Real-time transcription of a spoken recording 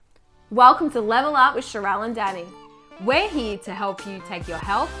Welcome to Level Up with Sharelle and Danny. We're here to help you take your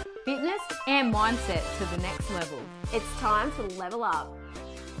health, fitness, and mindset to the next level. It's time to level up.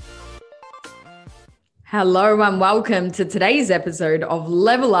 Hello and welcome to today's episode of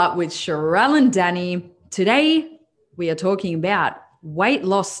Level Up with Sharelle and Danny. Today, we are talking about weight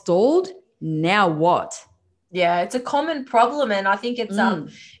loss stalled. Now what? Yeah, it's a common problem, and I think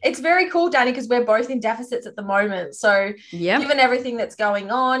it's very cool, Danny, because we're both in deficits at the moment. So, given everything that's going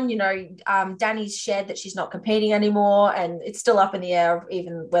on, Danny's shared that she's not competing anymore, and it's still up in the air of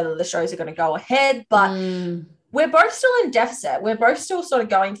even whether the shows are going to go ahead. But we're both still in deficit. We're both still sort of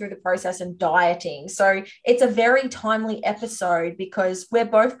going through the process and dieting. So it's a very timely episode because we're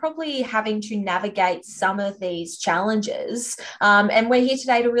both probably having to navigate some of these challenges, and we're here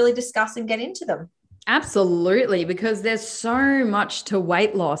today to really discuss and get into them. Absolutely, because there's so much to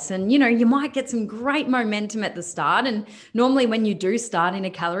weight loss and, you might get some great momentum at the start. And normally when you do start in a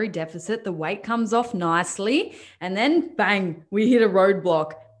calorie deficit, the weight comes off nicely and then bang, we hit a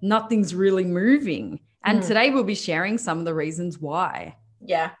roadblock. Nothing's really moving. And today we'll be sharing some of the reasons why.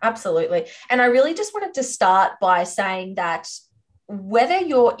 Yeah, absolutely. And I really just wanted to start by saying that whether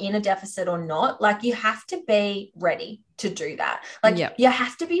you're in a deficit or not, you have to be ready to do that. You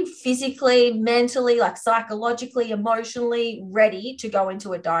have to be physically, mentally, psychologically, emotionally ready to go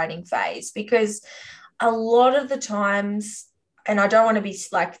into a dieting phase, because a lot of the times, and I don't want to be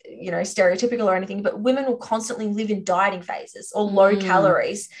stereotypical or anything, but women will constantly live in dieting phases or low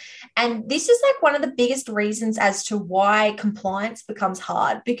calories. And this is one of the biggest reasons as to why compliance becomes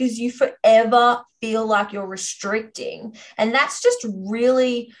hard, because you forever feel like you're restricting. And that's just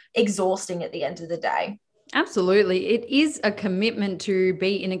really exhausting at the end of the day. Absolutely. It is a commitment to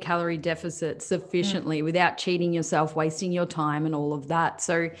be in a calorie deficit sufficiently without cheating yourself, wasting your time and all of that.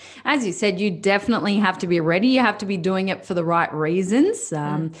 So as you said, you definitely have to be ready. You have to be doing it for the right reasons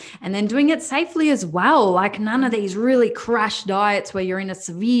and then doing it safely as well. None of these really crash diets where you're in a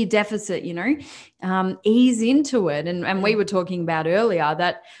severe deficit, ease into it. And we were talking about earlier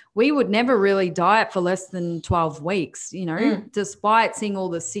that we would never really diet for less than 12 weeks, despite seeing all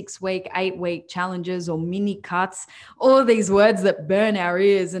the 6-week, 8-week challenges or mini cuts, all of these words that burn our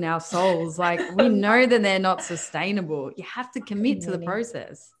ears and our souls. We know that they're not sustainable. You have to commit to the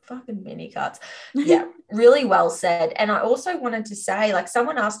process. Fucking mini cuts. Yeah, really well said. And I also wanted to say,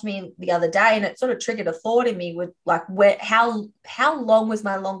 someone asked me the other day, and it sort of triggered a thought in me with how long was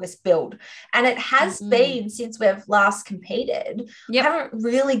my longest build? And it has been since we've last competed. I haven't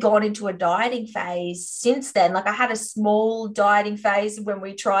really gone into a dieting phase since then. I had a small dieting phase when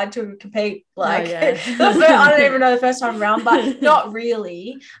we tried to compete. I don't even know the first time around, but not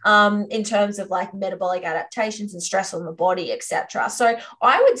really in terms of metabolic adaptations and stress on the body, etc. So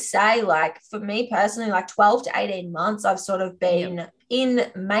I would say for me personally, 12 to 18 months, I've sort of been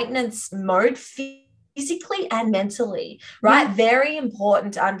in maintenance mode physically and mentally, right? Very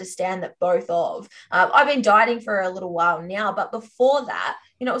important to understand that both of. I've been dieting for a little while now, but before that,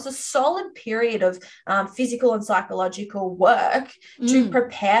 it was a solid period of physical and psychological work to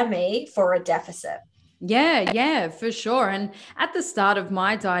prepare me for a deficit. Yeah, for sure. And at the start of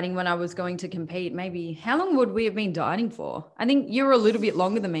my dieting, when I was going to compete, maybe how long would we have been dieting for? I think you're a little bit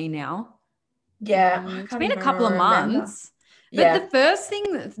longer than me now. Yeah. It's been a couple of months. But the first thing,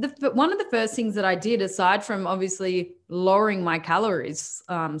 one of the first things that I did, aside from obviously lowering my calories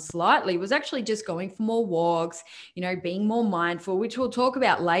slightly, was actually just going for more walks, being more mindful, which we'll talk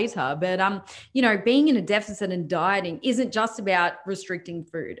about later. But, being in a deficit and dieting isn't just about restricting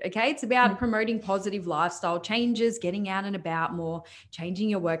food, okay? It's about promoting positive lifestyle changes, getting out and about more, changing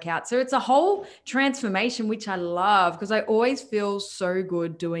your workout. So it's a whole transformation, which I love because I always feel so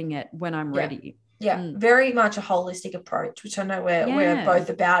good doing it when I'm ready. Yeah, very much a holistic approach, which I know we're both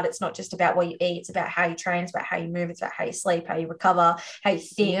about. It's not just about what you eat. It's about how you train. It's about how you move. It's about how you sleep, how you recover, how you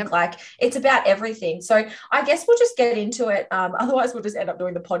think. It's about everything. So I guess we'll just get into it. Otherwise, we'll just end up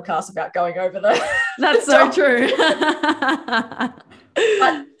doing the podcast about going over the... That's so true.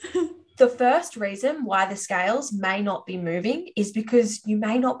 But the first reason why the scales may not be moving is because you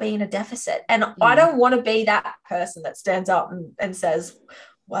may not be in a deficit. And I don't want to be that person that stands up and says,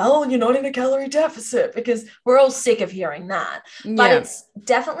 well, you're not in a calorie deficit, because we're all sick of hearing that. But it's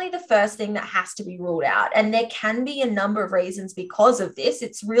definitely the first thing that has to be ruled out. And there can be a number of reasons because of this.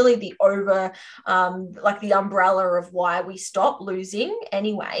 It's really the the umbrella of why we stop losing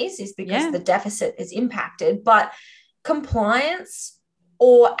anyways, is because the deficit is impacted. But compliance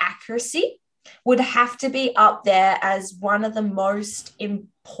or accuracy would have to be up there as one of the most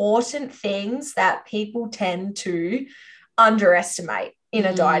important things that people tend to underestimate. in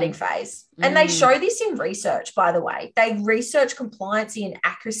a dieting phase. And they show this in research, by the way. They research compliancy and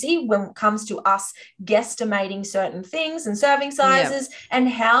accuracy when it comes to us guesstimating certain things and serving sizes and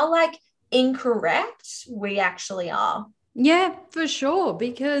how like incorrect we actually are. Yeah, for sure.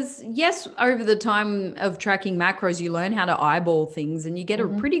 Because yes, over the time of tracking macros, you learn how to eyeball things and you get a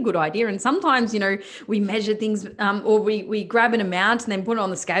pretty good idea. And sometimes, we measure things or we grab an amount and then put it on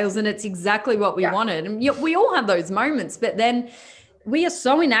the scales and it's exactly what we wanted. And we all have those moments, but then we are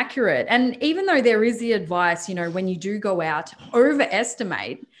so inaccurate. And even though there is the advice, when you do go out,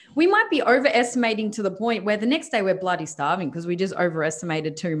 overestimate, we might be overestimating to the point where the next day we're bloody starving because we just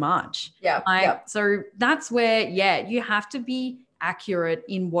overestimated too much. So that's where, you have to be accurate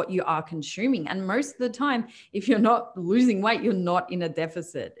in what you are consuming. And most of the time, if you're not losing weight, you're not in a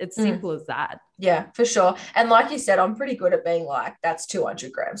deficit. It's simple as that. Yeah, for sure. And like you said, I'm pretty good at being like, that's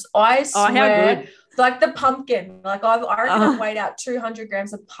 200 grams. I swear, how good. Like the pumpkin, like I reckon I've weighed out 200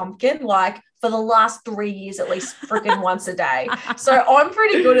 grams of pumpkin, like for the last 3 years, at least freaking once a day. So I'm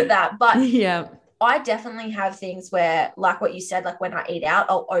pretty good at that. But I definitely have things where, like what you said, like when I eat out,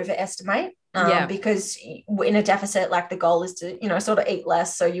 I'll overestimate. Because in a deficit, like the goal is to, sort of eat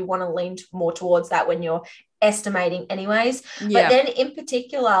less. So you want to lean more towards that when you're estimating anyways. But then in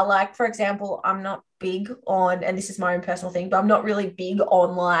particular, like, for example, I'm not big on, and this is my own personal thing, but I'm not really big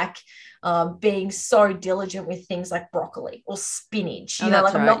on like being so diligent with things like broccoli or spinach, I'm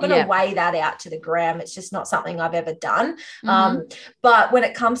not going to weigh that out to the gram. It's just not something I've ever done. But when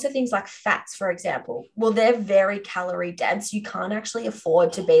it comes to things like fats, for example, well, they're very calorie dense. You can't actually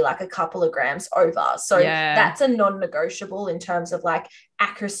afford to be like a couple of grams over. So that's a non-negotiable in terms of like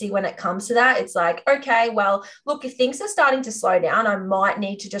accuracy when it comes to that. It's like, okay, well, look, if things are starting to slow down, I might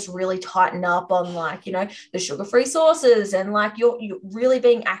need to just really tighten up on like, the sugar-free sauces and like you're really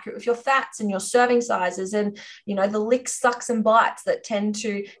being accurate with your fats and your serving sizes and, the licks, sucks and bites that tend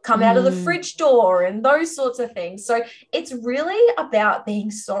to come out of the fridge door and those sorts of things. So it's really about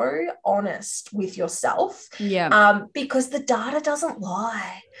being so honest with yourself because the data doesn't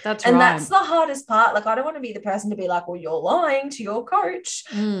lie. That's the hardest part. Like, I don't want to be the person to be like, well, you're lying to your coach,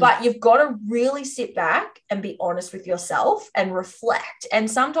 but you've got to really sit back and be honest with yourself and reflect. And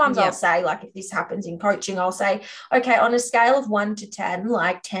sometimes I'll say, like, if this happens in coaching, I'll say, okay, on a scale of 1 to 10,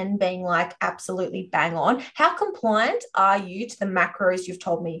 like 10 being like absolutely bang on, how compliant are you to the macros you've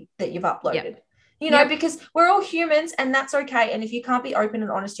told me that you've uploaded? Because we're all humans and that's okay. And if you can't be open and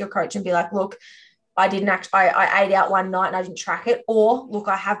honest to your coach and be like, look, I ate out one night and I didn't track it. Or look,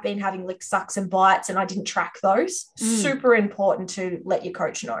 I have been having licks, sucks and bites and I didn't track those. Super important to let your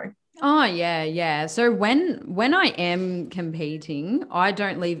coach know. Oh, yeah. So when I am competing, I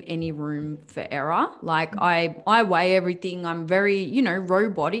don't leave any room for error. Like I weigh everything. I'm very,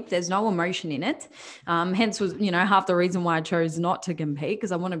 robotic. There's no emotion in it. Hence was, half the reason why I chose not to compete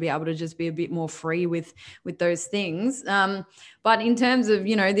because I want to be able to just be a bit more free with those things. But in terms of,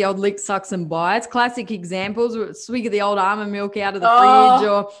 the old lick, sucks and bites, classic examples, swig of the old almond milk out of the fridge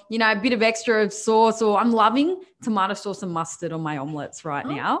or, a bit of extra sauce, or I'm loving tomato sauce and mustard on my omelets right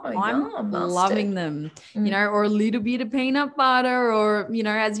now. I'm loving them, or a little bit of peanut butter or,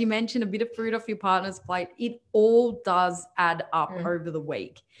 as you mentioned, a bit of fruit off your partner's plate. It all does add up over the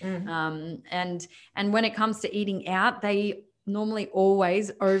week. And when it comes to eating out, they normally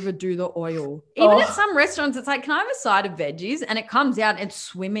always overdo the oil. Even at some restaurants, it's like, can I have a side of veggies? And it comes out, it's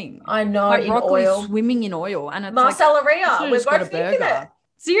swimming. I know, like in broccoli oil. Swimming in oil. And it's Marcelleria. Like, we're both thinking it.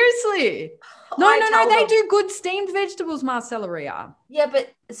 Seriously. No, they do good steamed vegetables, Marcelleria. Yeah,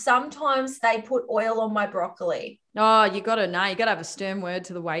 but sometimes they put oil on my broccoli. Oh, you got to have a stern word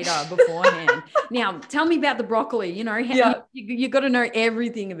to the waiter beforehand. Now, tell me about the broccoli. You got to know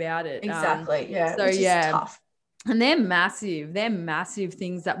everything about it. Exactly. So which is tough. And they're massive. They're massive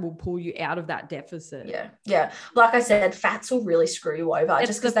things that will pull you out of that deficit. Yeah. Like I said, fats will really screw you over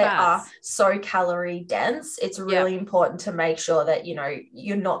just because they are so calorie dense. It's really important to make sure that,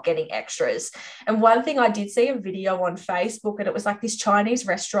 you're not getting extras. And one thing I did see a video on Facebook and it was like this Chinese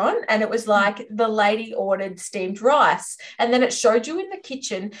restaurant and it was like the lady ordered steamed rice. And then it showed you in the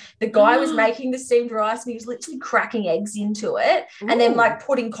kitchen, the guy was making the steamed rice and he was literally cracking eggs into it and then like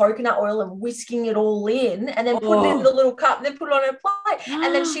putting coconut oil and whisking it all in and then put it in the little cup and then put it on her plate.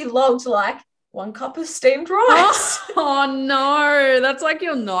 And then she logged like 1 cup of steamed rice. Oh no, that's like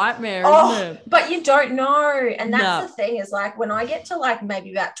your nightmare, isn't it? But you don't know. And that's the thing is like when I get to like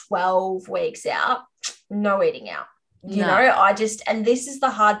maybe about 12 weeks out, no eating out. you know, and this is the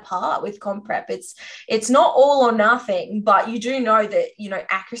hard part with comp prep. It's not all or nothing, but you do know that, you know,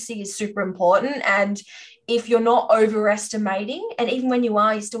 accuracy is super important. And if you're not overestimating, and even when you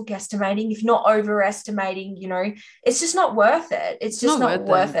are, you're still guesstimating, if not overestimating, you know, it's just not worth it. It's just not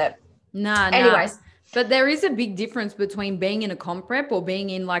worth it. Anyways. But there is a big difference between being in a comp prep or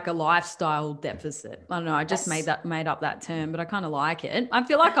being in like a lifestyle deficit. I don't know. I just made up that term, but I kind of like it. I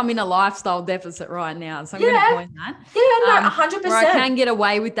feel like I'm in a lifestyle deficit right now. So I'm going to coin that. Yeah, no, 100%. Where I can get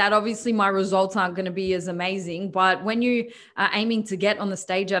away with that. Obviously, my results aren't going to be as amazing, but when you are aiming to get on the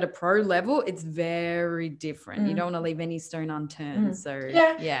stage at a pro level, it's very different. You don't want to leave any stone unturned. So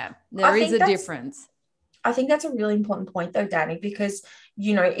there is a difference. I think that's a really important point though, Danny, because,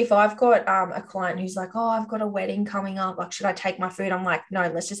 you know, if I've got a client who's like, oh, I've got a wedding coming up, like, should I take my food? I'm like,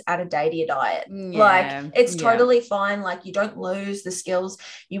 no, let's just add a day to your diet. Like, it's totally fine. Like, you don't lose the skills.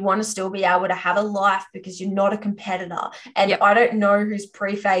 You want to still be able to have a life because you're not a competitor. And I don't know who's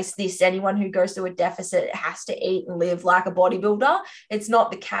prefaced this. Anyone who goes through a deficit has to eat and live like a bodybuilder. It's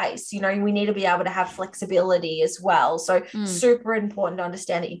not the case. You know, we need to be able to have flexibility as well. So super important to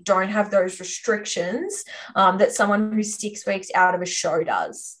understand that you don't have those restrictions that someone who's 6 weeks out of a show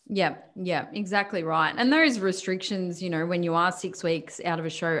does. Yeah, exactly right. And those restrictions, you know, when you are 6 weeks out of a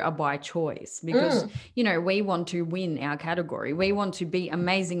show are by choice because, you know, we want to win our category. We want to be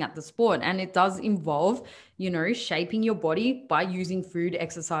amazing at the sport. And it does involve, you know, shaping your body by using food,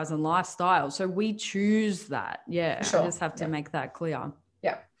 exercise, and lifestyle. So we choose that. Yeah, I just have to make that clear.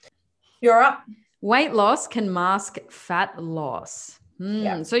 Yeah. You're up. Weight loss can mask fat loss.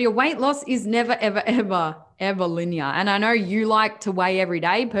 So your weight loss is never, ever, ever, ever linear. And I know you like to weigh every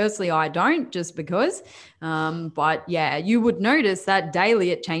day. Personally, I don't, just because. But yeah, you would notice that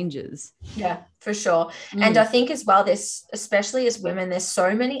daily it changes. Yeah, for sure. And I think as well, there's, especially as women, there's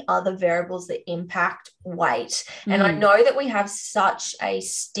so many other variables that impact weight. And I know that we have such a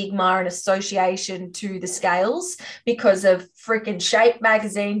stigma and association to the scales because of freaking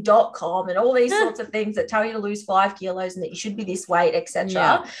shapemagazine.com and all these sorts of things that tell you to lose 5 kilos and that you should be this weight,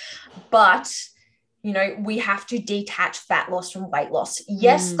 etc. But you know, we have to detach fat loss from weight loss.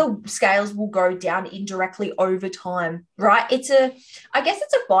 Yes, the scales will go down indirectly over time, right? I guess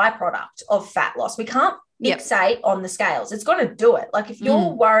it's a byproduct of fat loss. We can't fixate on the scales. It's going to do it. Like if you're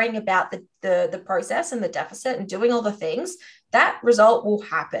worrying about the process and the deficit and doing all the things, that result will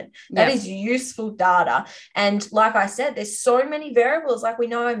happen. That is useful data. And like I said, there's so many variables. Like we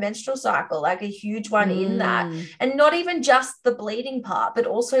know a menstrual cycle, like a huge one in that. And not even just the bleeding part, but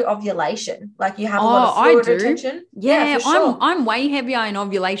also ovulation. Like you have a lot of fluid retention. Yeah, for sure. I'm way heavier in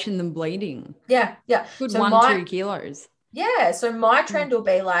ovulation than bleeding. Yeah. Good 1-2 kilos. Yeah. So my trend will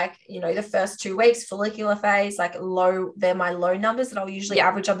be like, you know, the first 2 weeks, follicular phase, like low, they're my low numbers that I'll usually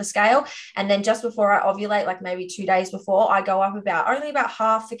average on the scale. And then just before I ovulate, like maybe 2 days before, I go up only about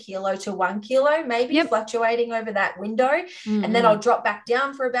half a kilo to 1 kilo, maybe fluctuating over that window. And then I'll drop back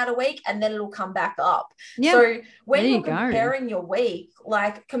down for about a week and then it'll come back up. So when you're comparing your week,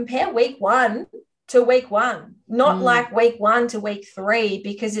 like compare week 1 to week 1, not like week 1 to week 3,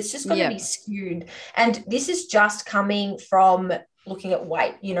 because it's just going to be skewed. And this is just coming from looking at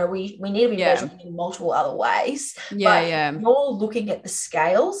weight. You know, we need to be measuring in multiple other ways. But you're looking at the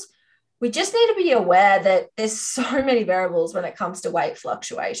scales. We just need to be aware that there's so many variables when it comes to weight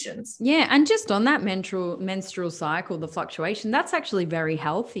fluctuations. Yeah. And just on that menstrual cycle, the fluctuation, that's actually very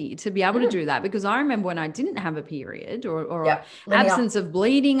healthy to be able to do that. Because I remember when I didn't have a period or absence of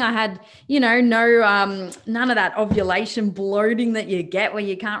bleeding, I had, you know, none of that ovulation bloating that you get where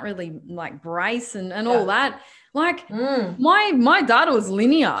you can't really like brace and all that. Like my data was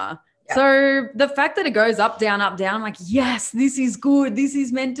linear. So the fact that it goes up, down, I'm like, yes, this is good. This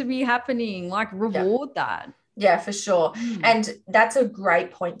is meant to be happening. Like reward that. Yeah, for sure. And that's a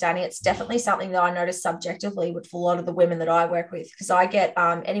great point, Danny. It's definitely something that I notice subjectively with a lot of the women that I work with, because I get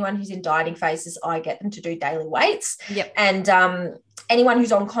anyone who's in dieting phases, I get them to do daily weights. And anyone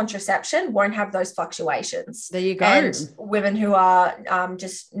who's on contraception won't have those fluctuations. There you go. And women who are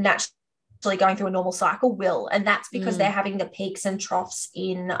just naturally going through a normal cycle will, and that's because they're having the peaks and troughs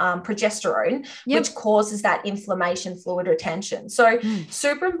in progesterone, which causes that inflammation, fluid retention. So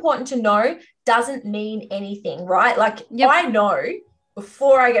super important to know, doesn't mean anything, right? Like I know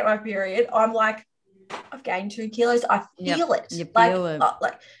before I get my period, I'm like, I've gained 2 kilos. I feel it. You like, feel it.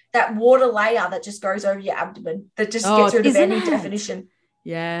 Like that water layer that just goes over your abdomen, that just gets rid of any definition.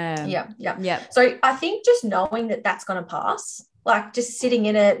 Yeah. So I think just knowing that that's going to pass, like just sitting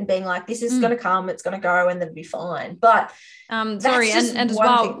in it and being like, this is going to come, it's going to go, and then it'll be fine. But sorry, and as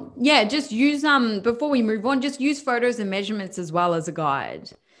well, just use before we move on, just use photos and measurements as well as a guide.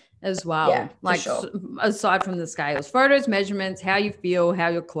 as well. Yeah, for like sure. aside from the scales, photos, measurements, how you feel, how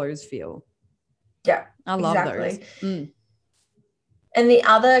your clothes feel. Yeah, I love exactly. those. And the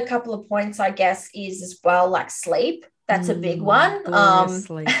other couple of points, I guess, is as well like sleep. That's a big one. Glorious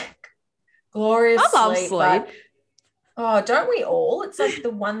sleep. Glorious I love sleep. sleep. But, don't we all? It's like the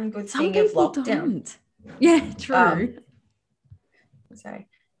one good Some thing of people lockdown. don't. Yeah, true. So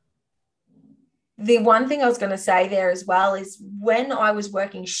the one thing I was going to say there as well is when I was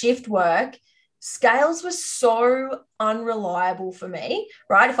working shift work, scales were so unreliable for me,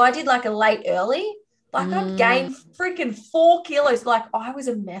 right? If I did like a late early, like I'd gain freaking 4 kilos. Like I was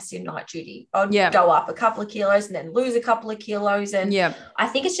a mess in night duty. I'd go up a couple of kilos and then lose a couple of kilos. And I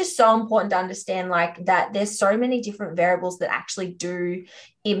think it's just so important to understand like that there's so many different variables that actually do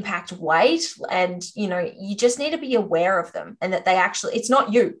impact weight. And, you know, you just need to be aware of them and that they actually, it's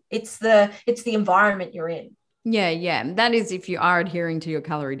not you, it's the environment you're in. Yeah. That is if you are adhering to your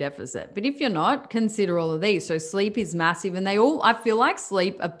calorie deficit. But if you're not, consider all of these. So sleep is massive and I feel like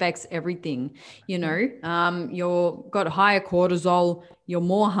sleep affects everything. You know, you're got higher cortisol, you're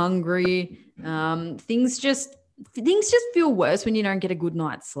more hungry. Things just feel worse when you don't get a good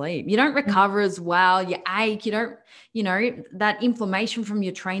night's sleep. You don't recover as well. You ache. You don't, you know, that inflammation from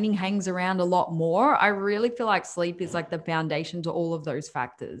your training hangs around a lot more. I really feel like sleep is like the foundation to all of those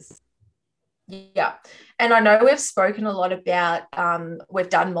factors. Yeah. And I know we've spoken a lot about, we've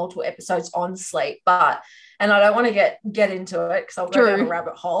done multiple episodes on sleep, and I don't want to get into it because I'll go down a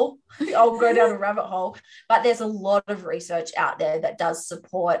rabbit hole. But there's a lot of research out there that does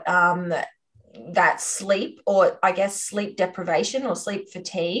support that sleep, or I guess sleep deprivation or sleep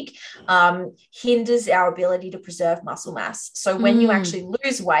fatigue, hinders our ability to preserve muscle mass. So when you actually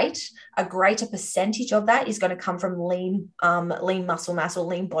lose weight, a greater percentage of that is going to come from lean muscle mass or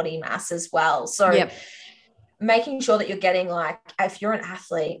lean body mass as well. So making sure that you're getting, like, if you're an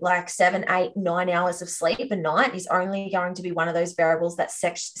athlete, like 7, 8, 9 hours of sleep a night is only going to be one of those variables that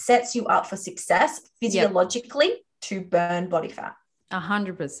sets you up for success physiologically to burn body fat.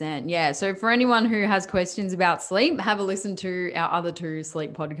 100%. Yeah. So for anyone who has questions about sleep, have a listen to our other 2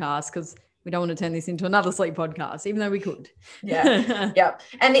 sleep podcasts, because we don't want to turn this into another sleep podcast, even though we could. Yeah. Yeah.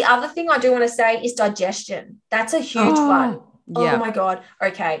 And the other thing I do want to say is digestion. That's a huge one. Oh my God.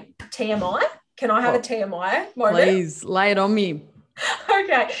 Okay. TMI. Can I have a TMI moment? Please lay it on me.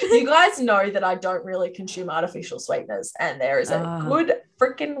 Okay. You guys know that I don't really consume artificial sweeteners, and there is a good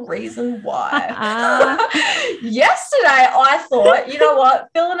freaking reason why. Yesterday, I thought, you know what,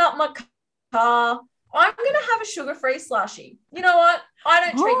 filling up my car, I'm going to have a sugar-free slushie. You know what? I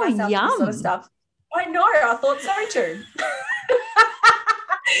don't treat myself to this sort of stuff. I know. I thought so too.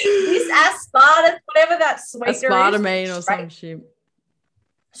 This aspartame, whatever that sweetener aspartame is. Or some shit.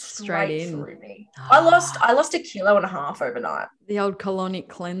 Straight in. Through me. I lost 1.5 kilos overnight. The old colonic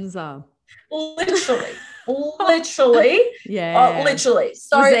cleanser. Literally. Yeah. Literally.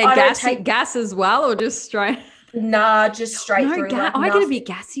 So was there gas as well, or just straight? Nah, just straight through. I get a bit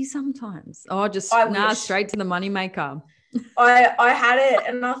gassy sometimes. Oh, straight to the money maker. I had it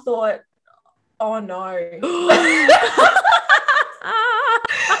and I thought, oh no.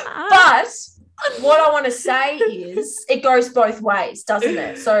 But what I want to say is it goes both ways, doesn't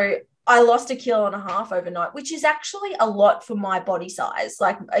it? So I lost 1.5 kilos overnight, which is actually a lot for my body size.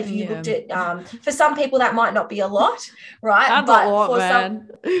 Like if you looked at, for some people that might not be a lot, right? That's but a lot, for man.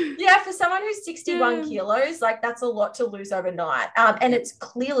 for someone who's 61 kilos, like that's a lot to lose overnight. And it's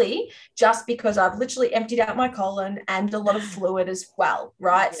clearly just because I've literally emptied out my colon and a lot of fluid as well,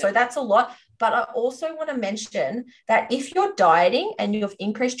 right? So that's a lot. But I also want to mention that if you're dieting and you've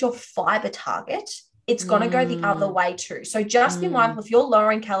increased your fiber target, it's going to go the other way too. So just be mindful, if you're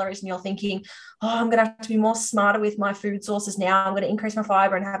lowering calories and you're thinking, oh, I'm going to have to be more smarter with my food sources now, I'm going to increase my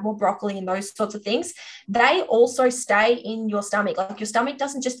fiber and have more broccoli and those sorts of things, they also stay in your stomach. Like your stomach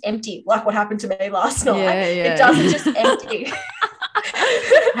doesn't just empty like what happened to me last night. It doesn't just empty.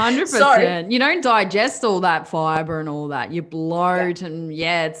 100%. So, you don't digest all that fiber and all that. You bloat and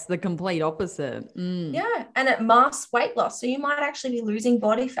it's the complete opposite. Yeah. And it masks weight loss. So you might actually be losing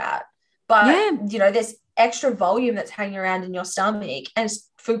body fat. But, you know, there's extra volume that's hanging around in your stomach, and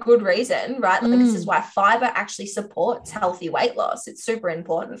it's for good reason, right? Like this is why fiber actually supports healthy weight loss. It's super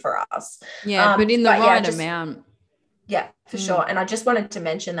important for us. Yeah, but in the right amount. Yeah, for sure. And I just wanted to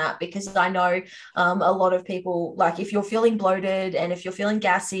mention that because I know a lot of people, like if you're feeling bloated and if you're feeling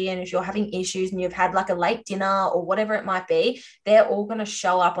gassy and if you're having issues and you've had like a late dinner or whatever it might be, they're all going to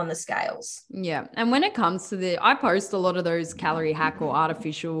show up on the scales. Yeah. And when it comes to I post a lot of those calorie hack or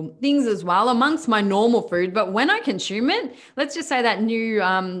artificial things as well amongst my normal food. But when I consume it, let's just say that new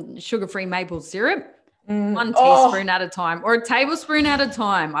sugar-free maple syrup, One Oh, teaspoon at a time or a tablespoon at a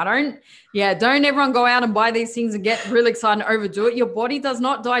time. Don't everyone go out and buy these things and get really excited and overdo it. Your body does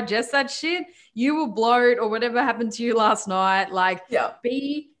not digest that shit. You will bloat or whatever happened to you last night. Like, yeah.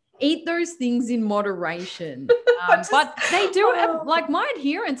 eat those things in moderation. But they do have, like, my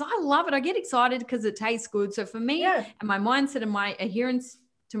adherence. I love it. I get excited because it tastes good. So for me and my mindset and my adherence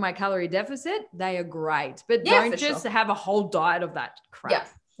to my calorie deficit, they are great. But don't just have a whole diet of that crap.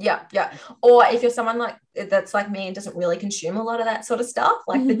 Yeah. Or if you're someone like that's like me and doesn't really consume a lot of that sort of stuff,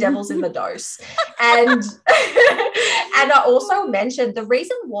 like the devil's in the dose. And and I also mentioned the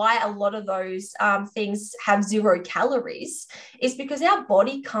reason why a lot of those things have 0 calories is because our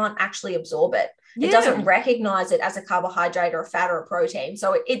body can't actually absorb it. It doesn't recognize it as a carbohydrate or a fat or a protein.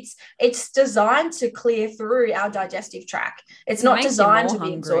 So it's designed to clear through our digestive tract. It's not designed to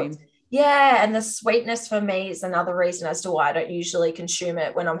be absorbed. Yeah, and the sweetness for me is another reason as to why I don't usually consume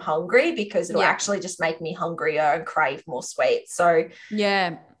it when I'm hungry, because it'll actually just make me hungrier and crave more sweet. So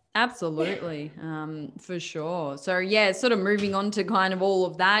yeah, absolutely. For sure. So sort of moving on to kind of all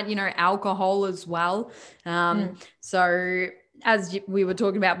of that, alcohol as well. So as we were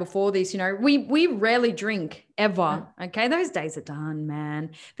talking about before this, we rarely drink ever. Okay. Those days are done,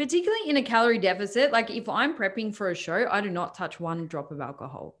 man. Particularly in a calorie deficit. Like if I'm prepping for a show, I do not touch 1 drop of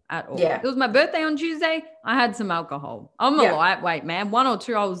alcohol at all. Yeah. It was my birthday on Tuesday. I had some alcohol. I'm a lightweight, man. 1 or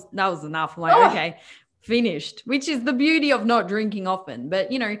 2, that was enough. I'm like, okay, finished, which is the beauty of not drinking often. But,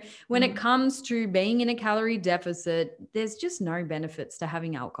 when it comes to being in a calorie deficit, there's just no benefits to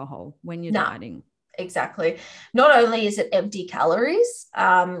having alcohol when you're dieting. Exactly. Not only is it empty calories,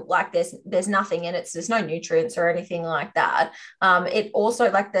 like there's nothing in it, so there's no nutrients or anything like that. It also,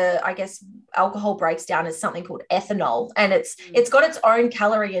 like alcohol breaks down as something called ethanol, and it's got its own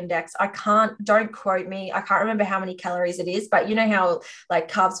calorie index. Don't quote me, I can't remember how many calories it is, but you know how like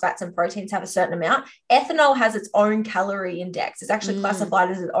carbs, fats, and proteins have a certain amount. Ethanol has its own calorie index. It's actually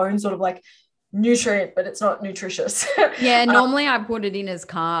classified as its own sort of like nutrient, but it's not nutritious. Normally I put it in as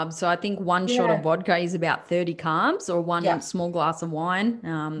carbs. So I think 1 shot of vodka is about 30 carbs, or 1 small glass of wine.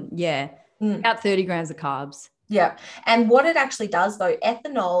 About 30 grams of carbs. Yeah. And what it actually does though,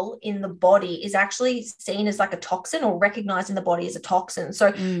 ethanol in the body is actually seen as like a toxin, or recognized in the body as a toxin.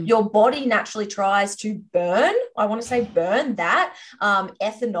 So your body naturally tries to burn that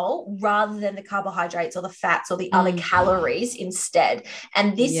ethanol rather than the carbohydrates or the fats or the other calories instead.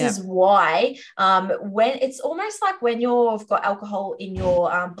 And this is why when it's almost like when you've got alcohol in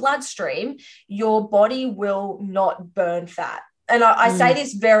your bloodstream, your body will not burn fat. And I say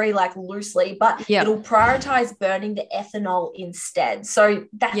this very like loosely, but it'll prioritize burning the ethanol instead. So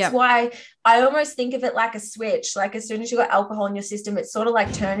that's why I almost think of it like a switch. Like as soon as you got alcohol in your system, it's sort of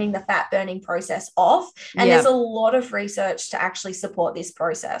like turning the fat burning process off. And there's a lot of research to actually support this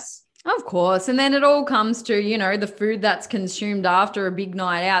process. Of course. And then it all comes to, the food that's consumed after a big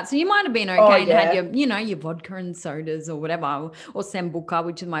night out. So you might have been okay and had your vodka and sodas or whatever, or Sambuca,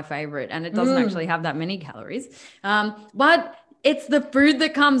 which is my favorite. And it doesn't actually have that many calories. But it's the food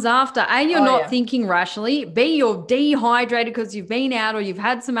that comes after. A, you're not thinking rationally. B, you're dehydrated because you've been out or you've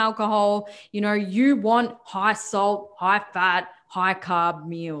had some alcohol. You want high salt, high fat, high carb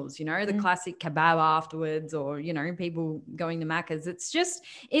meals, the classic kebab afterwards, or, people going to Macca's. It's just,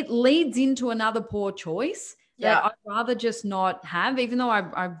 it leads into another poor choice that I'd rather just not have, even though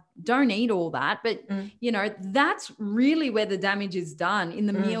I don't eat all that. But, that's really where the damage is done, in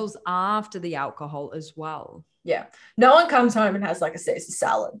the meals after the alcohol as well. Yeah. No one comes home and has like a Caesar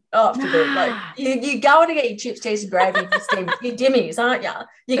salad afterward. Like you go to get your chips, cheese, and gravy, your dimmies, aren't you?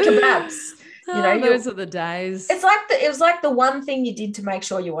 Your kebabs. Those are the days. It's like it was like the one thing you did to make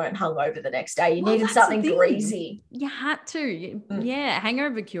sure you weren't hungover the next day. You needed something greasy. You had to.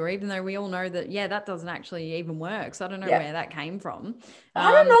 Hangover cure, even though we all know that, that doesn't actually even work. So I don't know where that came from.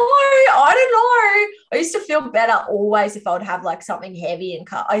 I don't know. I used to feel better always if I would have like something heavy and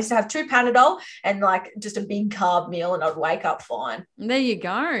carb. I used to have 2 Panadol and like just a big carb meal, and I'd wake up fine. There you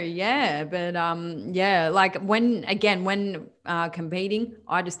go. Yeah. But like when competing,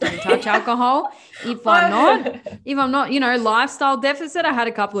 I just don't touch alcohol. If I'm not, lifestyle deficit, I had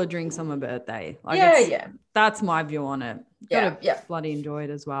a couple of drinks on my birthday. That's my view on it. Gotta bloody enjoy it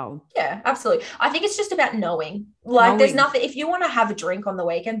as well. Yeah, absolutely. I think it's just about knowing. There's nothing, if you want to have a drink on the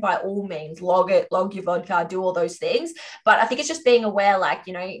weekend, by all means, log your vodka, do all those things. But I think it's just being aware,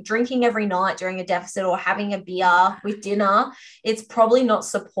 drinking every night during a deficit or having a beer with dinner, it's probably not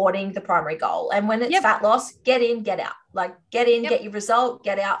supporting the primary goal. And when it's fat loss, get in, get out. Get your result,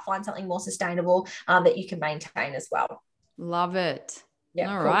 get out, find something more sustainable that you can maintain as well. Love it.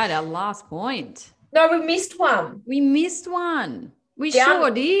 Yeah. All right. Our last point. No, we missed one. We Down- sure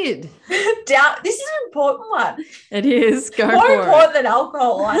did. This is an important one. It is. Go More for important than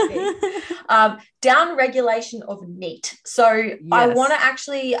alcohol, I think. Down regulation of NEAT. So I Yes. want to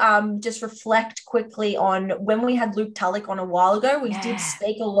actually just reflect quickly on when we had Luke Tulloch on a while ago. We did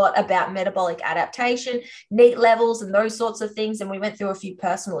speak a lot about metabolic adaptation, NEAT levels, and those sorts of things. And we went through a few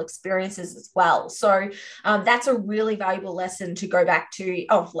personal experiences as well. So that's a really valuable lesson to go back to.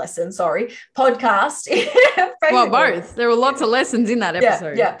 Podcast. Well, both. There were lots of lessons in that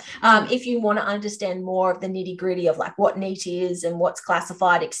episode. If you want to understand more of the nitty gritty of like what NEAT is and what's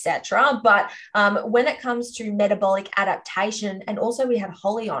classified, etc. But when it comes to metabolic adaptation, and also we had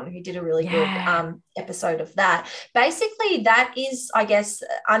Holly on who did a really good episode of that. Basically, that is, I guess,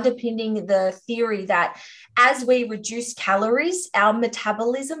 underpinning the theory that as we reduce calories, our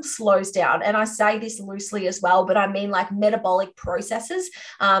metabolism slows down. And I say this loosely as well, but I mean like metabolic processes,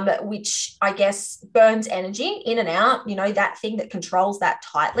 which I guess burns energy in and out, that thing that controls that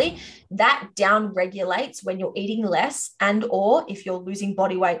tightly, that down regulates when you're eating less and or if you're losing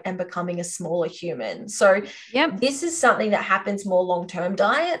body weight and becoming a smaller human. So this is something that happens more long-term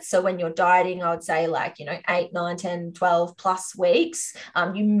diets. So when you're dieting, I would say 8, 9, 10, 12 plus weeks,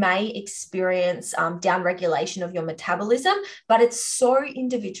 you may experience down regulation of your metabolism, but it's so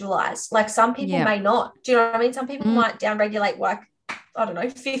individualized. Like some people may not. Do you know what I mean? Some people might down regulate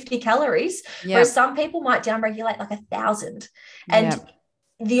 50 calories, whereas some people might down regulate 1,000. And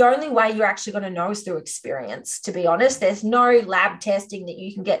the only way you're actually going to know is through experience, to be honest. There's no lab testing that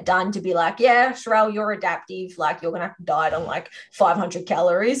you can get done to be like, yeah, Sherelle, you're adaptive. Like you're going to have to diet on 500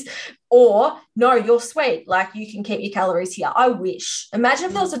 calories. Or no, you're sweet. Like you can keep your calories here. I wish. Imagine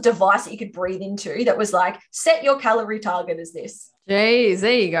if there was a device that you could breathe into that was like, set your calorie target as this. Jeez,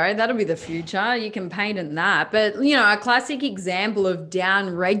 there you go. That'll be the future. You can patent that. But, a classic example of down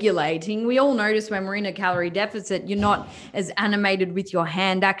regulating, we all notice when we're in a calorie deficit, you're not as animated with your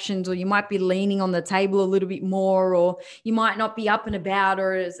hand actions, or you might be leaning on the table a little bit more, or you might not be up and about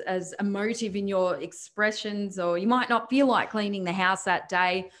or as emotive in your expressions, or you might not feel like cleaning the house that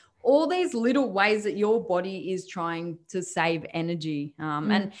day. All these little ways that your body is trying to save energy.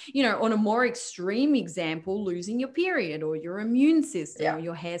 And, on a more extreme example, losing your period or your immune system or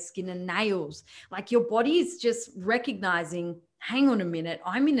your hair, skin and nails, like your body is just recognizing, hang on a minute,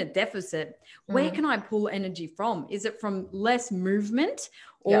 I'm in a deficit. Where can I pull energy from? Is it from less movement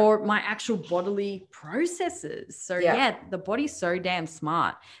or my actual bodily processes? So the body's so damn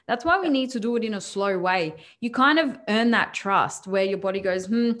smart. That's why we need to do it in a slow way. You kind of earn that trust where your body goes,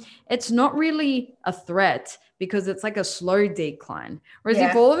 it's not really a threat because it's like a slow decline. Whereas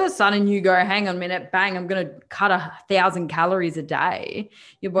if all of a sudden you go, hang on a minute, bang, I'm going to cut 1,000 calories a day,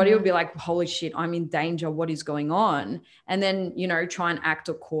 your body will be like, holy shit, I'm in danger. What is going on? And then, try and act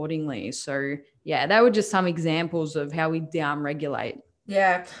accordingly. So they were just some examples of how we down regulate.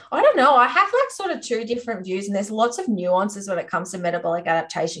 Yeah, I don't know. I have sort of two different views, and there's lots of nuances when it comes to metabolic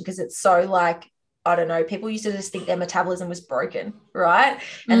adaptation because it's so I don't know, people used to just think their metabolism was broken, right?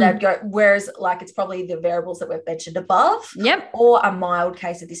 And they'd go, whereas it's probably the variables that we've mentioned above or a mild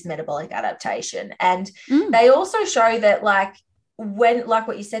case of this metabolic adaptation. And they also show that when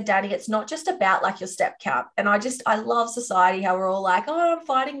what you said, Danny, it's not just about your step count. And I love society, how we're all like, oh, I'm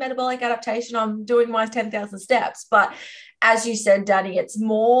fighting metabolic adaptation, I'm doing my 10,000 steps. But as you said, Danny, it's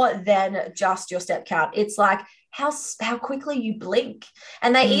more than just your step count. It's how quickly you blink.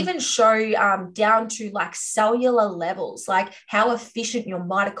 And they even show down to cellular levels, how efficient your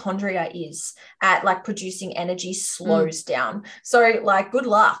mitochondria is at producing energy slows down. So good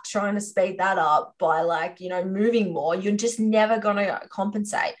luck trying to speed that up by moving more. You're just never going to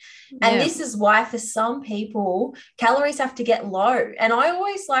compensate. And this is why for some people, calories have to get low. And I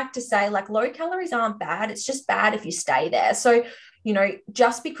always like to say low calories aren't bad. It's just bad if you stay there. So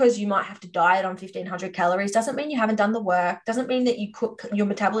just because you might have to diet on 1,500 calories doesn't mean you haven't done the work, doesn't mean that your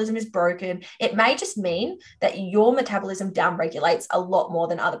metabolism is broken. It may just mean that your metabolism down regulates a lot more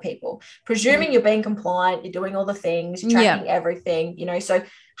than other people. Presuming you're being compliant, you're doing all the things, you're tracking everything, so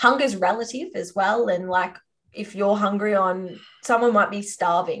hunger's relative as well. And if you're hungry someone might be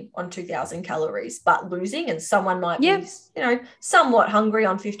starving on 2,000 calories, but losing, and someone might be, somewhat hungry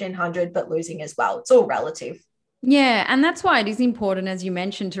on 1,500, but losing as well. It's all relative. Yeah. And that's why it is important, as you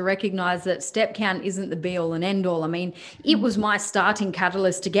mentioned, to recognize that step count isn't the be all and end all. I mean, it was my starting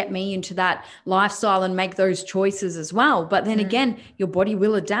catalyst to get me into that lifestyle and make those choices as well. But then again, your body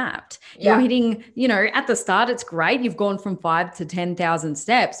will adapt. You're hitting, at the start, it's great. You've gone from 5 to 10,000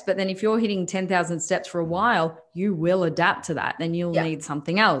 steps. But then if you're hitting 10,000 steps for a while, you will adapt to that. Then you'll need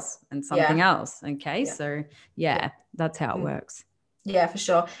something else and something else. Okay. So that's how it works. Yeah, for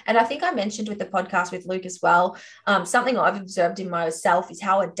sure. And I think I mentioned with the podcast with Luke as well, something I've observed in myself is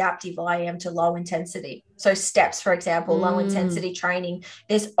how adaptive I am to low intensity. So steps, for example, low intensity training,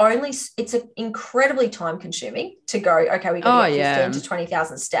 it's incredibly time consuming to go, okay, we got to get 15 to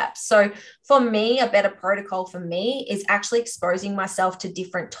 20,000 steps. So for me, a better protocol for me is actually exposing myself to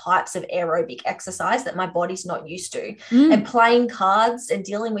different types of aerobic exercise that my body's not used to, and playing cards and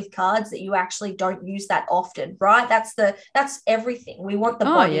dealing with cards that you actually don't use that often, right? That's everything. We want the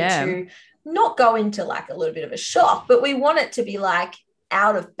body to not go into like a little bit of a shock, but we want it to be like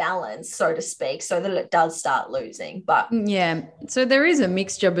out of balance, so to speak, so that it does start losing. But yeah, so there is a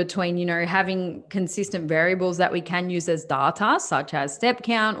mixture between, you know, having consistent variables that we can use as data, such as step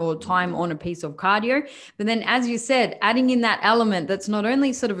count or time on a piece of cardio. But then, as you said, adding in that element that's not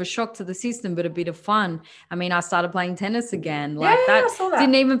only sort of a shock to the system, but a bit of fun. I mean, I started playing tennis again. Like that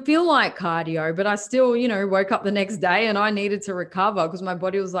didn't even feel like cardio, but I still, you know, woke up the next day and I needed to recover because my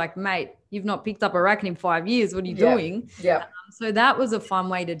body was like, mate, you've not picked up a racket in 5 years. What are you doing? Yeah. So that was a fun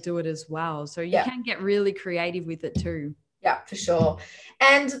way to do it as well. So you can get really creative with it too. Yeah, for sure.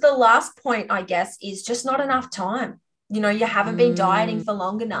 And the last point, I guess, is just not enough time. You know, you haven't been dieting for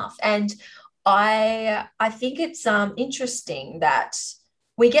long enough. And I think it's interesting that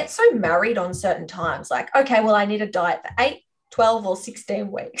we get so married on certain times. Like, okay, well, I need a diet for 8, 12 or 16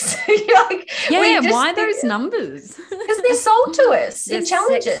 weeks. Why those numbers? Because they're sold to us in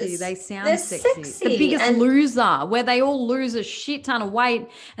challenges. Sexy. They sound sexy. The biggest loser, where they all lose a shit ton of weight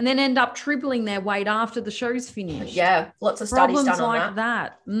and then end up tripling their weight after the show's finished. Yeah, lots of studies done on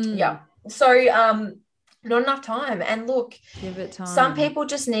that. Yeah. So not enough time. And look, give it time. Some people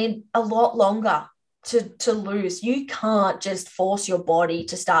just need a lot longer to lose. You can't just force your body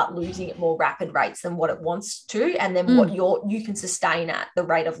to start losing at more rapid rates than what it wants to, and then what you can sustain at the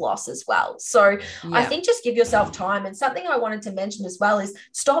rate of loss as well. So I think just give yourself time. And something I wanted to mention as well is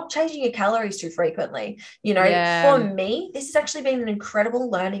stop changing your calories too frequently. You know, for me, this has actually been an incredible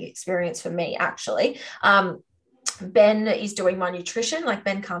learning experience for me, actually. Ben is doing my nutrition, like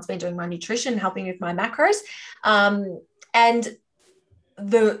Ben Kant's been doing my nutrition, helping with my macros. And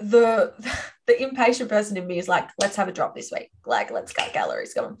the impatient person in me is like, let's have a drop this week. Like, let's cut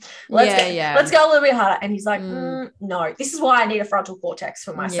calories. Come on. Let's go a little bit harder. And he's like, no, this is why I need a frontal cortex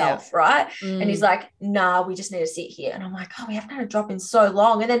for myself. Right. And he's like, nah, we just need to sit here. And I'm like, oh, we haven't had a drop in so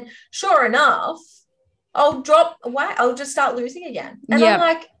long. And then sure enough, I'll drop away. I'll just start losing again. And I'm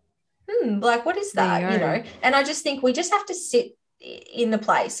like, like, what is that? You know? And I just think we just have to sit in the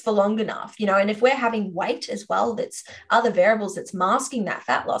place for long enough, you know, and if we're having weight as well, that's other variables that's masking that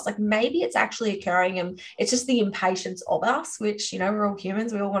fat loss, like maybe it's actually occurring and it's just the impatience of us, which, you know, we're all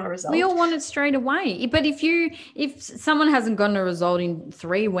humans, we all want a result. We all want it straight away. But if someone hasn't gotten a result in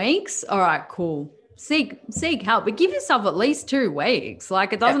 3 weeks, all right, cool. Seek help, but give yourself at least 2 weeks.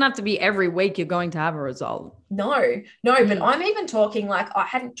 Like, it doesn't have to be every week you're going to have a result. No, but I'm even talking like I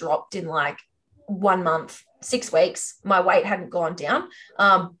hadn't dropped in like 1 month, 6 weeks. My weight hadn't gone down,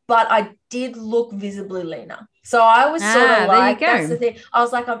 but I did look visibly leaner. So I was sort of like, that's the thing. I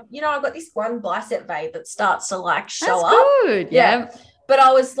was like, I've got this one bicep vein that starts to like show up. Good. Yeah. But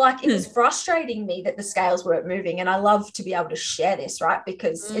I was like, it was frustrating me that the scales weren't moving. And I love to be able to share this, right?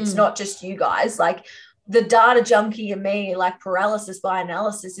 Because it's not just you guys. Like, the data junkie in me, like paralysis by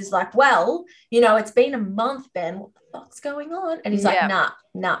analysis, is like, well, you know, it's been a month, Ben. What the fuck's going on? And he's like,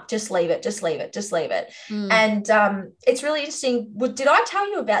 nah, just leave it. And it's really interesting. Did I tell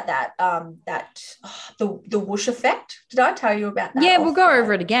you about that? The whoosh effect? Did I tell you about that? Yeah, we'll go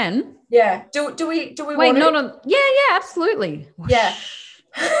over it again. Yeah. Do we wait? Not on. Yeah, absolutely. Yeah.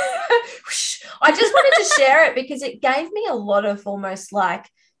 I just wanted to share it because it gave me a lot of almost like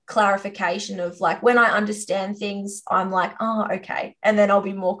clarification of like, when I understand things, I'm like, oh, okay, and then I'll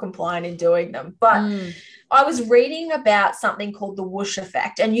be more compliant in doing them. But I was reading about something called the whoosh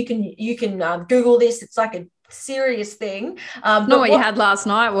effect, and you can Google this. It's like a serious thing. Not what you had last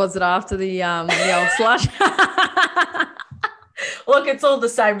night, was it? After the old slush. Look, it's all the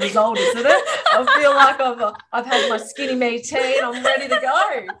same result, isn't it? I feel like I've had my skinny me tea and I'm ready to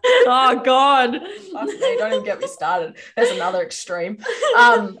go. Oh God! Fuck me, don't even get me started. There's another extreme.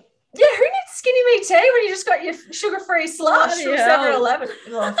 Yeah, who needs skinny me tea when you just got your sugar-free slush from 7-Eleven?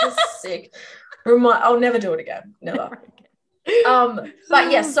 Oh, this is sick. I'll never do it again. Never.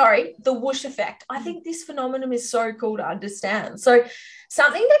 But yeah, sorry, the whoosh effect. I think this phenomenon is so cool to understand. So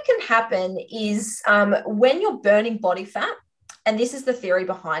something that can happen is when you're burning body fat, and this is the theory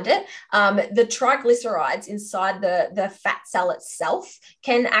behind it, the triglycerides inside the fat cell itself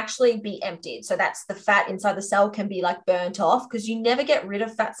can actually be emptied. So that's the fat inside the cell can be like burnt off, because you never get rid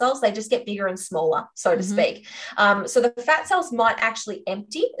of fat cells. They just get bigger and smaller, so to speak. So the fat cells might actually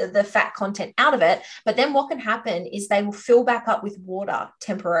empty the fat content out of it, but then what can happen is they will fill back up with water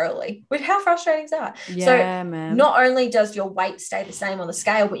temporarily. Which, how frustrating is that? Yeah, so man. Not only does your weight stay the same on the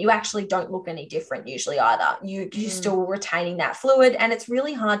scale, but you actually don't look any different usually either. You're still retaining that fluid, and it's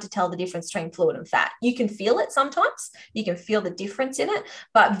really hard to tell the difference between fluid and fat. You can feel it sometimes, you can feel the difference in it,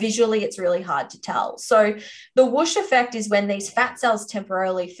 but visually it's really hard to tell. So the whoosh effect is when these fat cells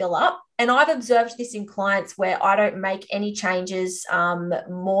temporarily fill up. And I've observed this in clients where I don't make any changes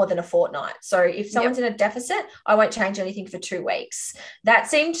more than a fortnight. So if someone's in a deficit, I won't change anything for 2 weeks. That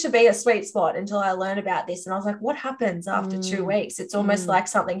seemed to be a sweet spot until I learned about this. And I was like, what happens after 2 weeks? It's almost like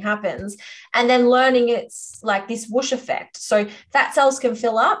something happens. And then learning it's like this whoosh effect. So fat cells can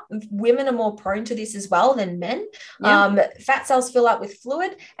fill up. Women are more prone to this as well than men. Fat cells fill up with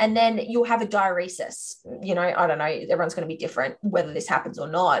fluid, and then you'll have a diuresis. You know, I don't know, everyone's going to be different whether this happens or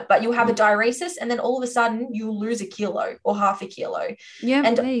not, but you'll have a diuresis, and then all of a sudden you'll lose a kilo or half a kilo. Yeah,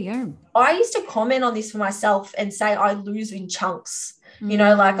 and there you go. I used to comment on this for myself and say I lose in chunks. You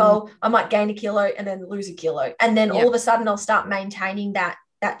know, like, oh, I might gain a kilo and then lose a kilo, and then all of a sudden I'll start maintaining that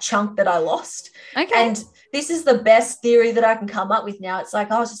chunk that I lost. Okay. And this is the best theory that I can come up with now. It's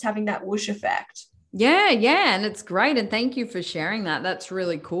like I was just having that whoosh effect. Yeah. And it's great. And thank you for sharing that. That's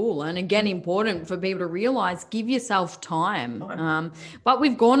really cool. And again, important for people to realize, give yourself time. But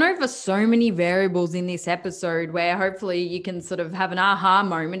we've gone over so many variables in this episode where hopefully you can sort of have an aha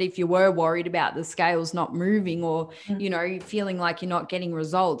moment if you were worried about the scales not moving, or, you know, feeling like you're not getting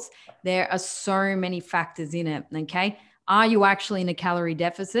results. There are so many factors in it. Okay. Are you actually in a calorie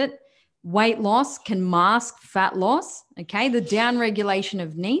deficit? Weight loss can mask fat loss. Okay. The down regulation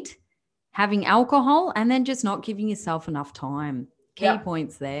of NEAT, having alcohol, and then just not giving yourself enough time. Key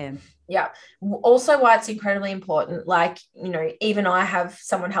points there. Yeah. Also why it's incredibly important. Like, you know, even I have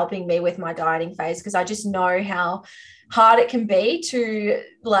someone helping me with my dieting phase, because I just know how hard it can be to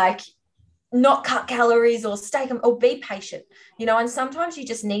like not cut calories or stay or be patient, you know, and sometimes you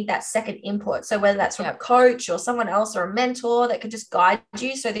just need that second input. So whether that's from a coach or someone else or a mentor that could just guide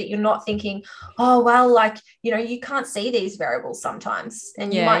you, so that you're not thinking, oh, well, like, you know, you can't see these variables sometimes.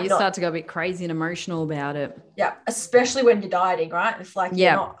 And you start to go a bit crazy and emotional about it. Yeah. Especially when you're dieting, right? It's like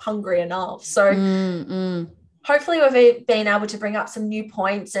you're not hungry enough. So hopefully we've been able to bring up some new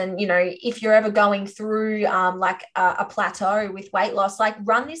points. And, you know, if you're ever going through like a plateau with weight loss, like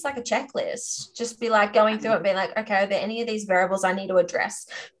run this like a checklist. Just be like going through it, being like, okay, are there any of these variables I need to address?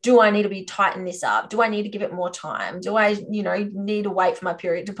 Do I need to be tighten this up? Do I need to give it more time? Do I, you know, need to wait for my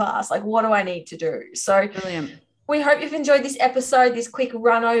period to pass? Like, what do I need to do? So brilliant. We hope you've enjoyed this episode, this quick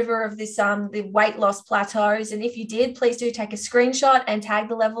run over of this the weight loss plateaus. And if you did, please do take a screenshot and tag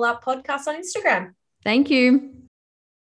the Level Up Podcast on Instagram. Thank you.